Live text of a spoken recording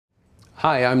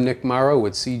Hi, I'm Nick Marra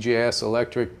with CJS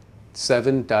Electric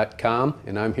 7.com,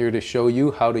 and I'm here to show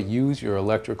you how to use your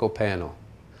electrical panel.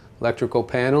 Electrical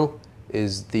panel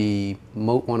is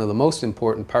one of the most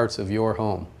important parts of your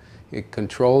home. It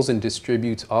controls and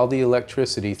distributes all the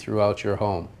electricity throughout your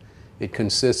home. It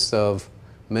consists of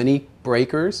many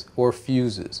breakers or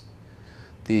fuses.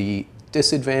 The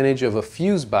disadvantage of a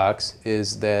fuse box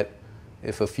is that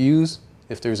if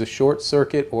there's a short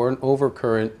circuit or an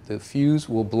overcurrent, the fuse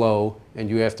will blow and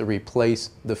you have to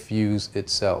replace the fuse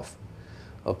itself.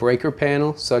 A breaker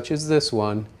panel, such as this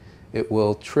one, it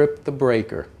will trip the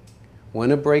breaker.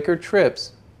 When a breaker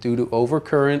trips due to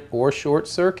overcurrent or short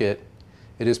circuit,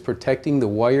 it is protecting the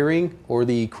wiring or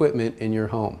the equipment in your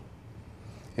home.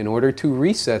 In order to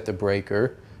reset the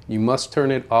breaker, you must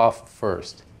turn it off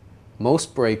first.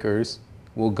 Most breakers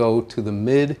will go to the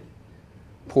mid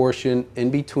portion in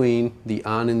between the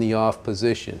on and the off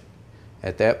position.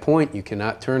 At that point, you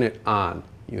cannot turn it on.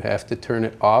 You have to turn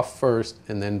it off first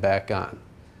and then back on.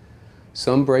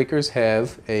 Some breakers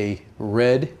have a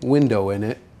red window in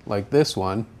it, like this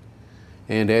one,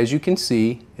 and as you can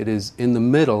see, it is in the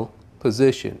middle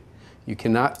position. You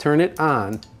cannot turn it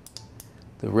on.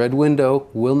 The red window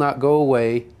will not go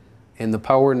away and the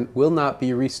power will not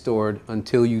be restored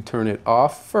until you turn it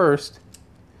off first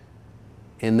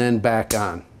and then back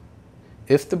on.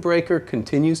 If the breaker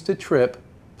continues to trip,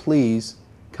 please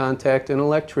contact an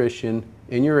electrician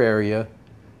in your area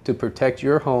to protect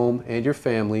your home and your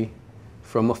family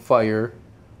from a fire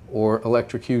or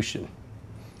electrocution.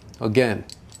 Again,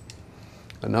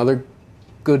 another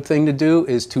good thing to do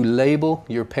is to label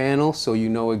your panel so you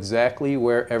know exactly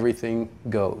where everything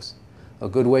goes. A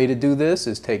good way to do this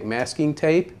is take masking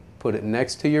tape, put it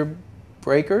next to your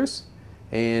breakers,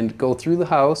 and go through the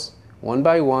house one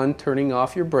by one, turning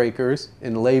off your breakers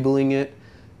and labeling it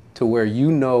to where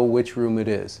you know which room it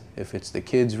is. If it's the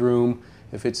kids' room,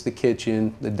 if it's the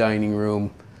kitchen, the dining room,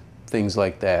 things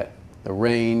like that. The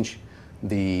range,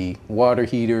 the water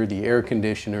heater, the air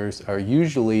conditioners are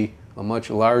usually a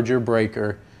much larger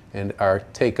breaker and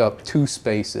take up two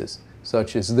spaces,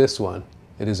 such as this one.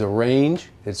 It is a range,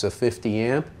 it's a 50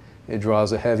 amp, it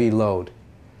draws a heavy load.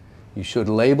 You should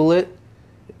label it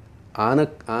on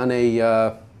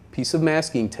a piece of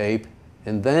masking tape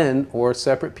and then, or a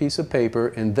separate piece of paper,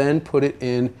 and then put it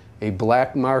in a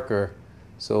black marker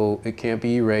so it can't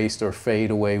be erased or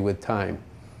fade away with time.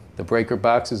 The breaker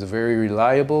box is a very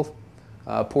reliable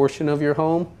portion of your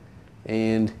home,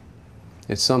 and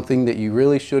it's something that you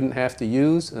really shouldn't have to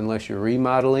use unless you're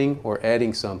remodeling or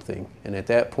adding something. And at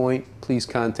that point, please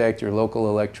contact your local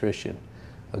electrician.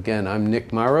 Again, I'm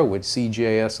Nick Marra with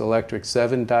CJS Electric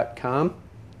 7.com.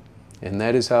 And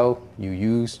that is how you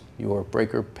use your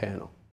breaker panel.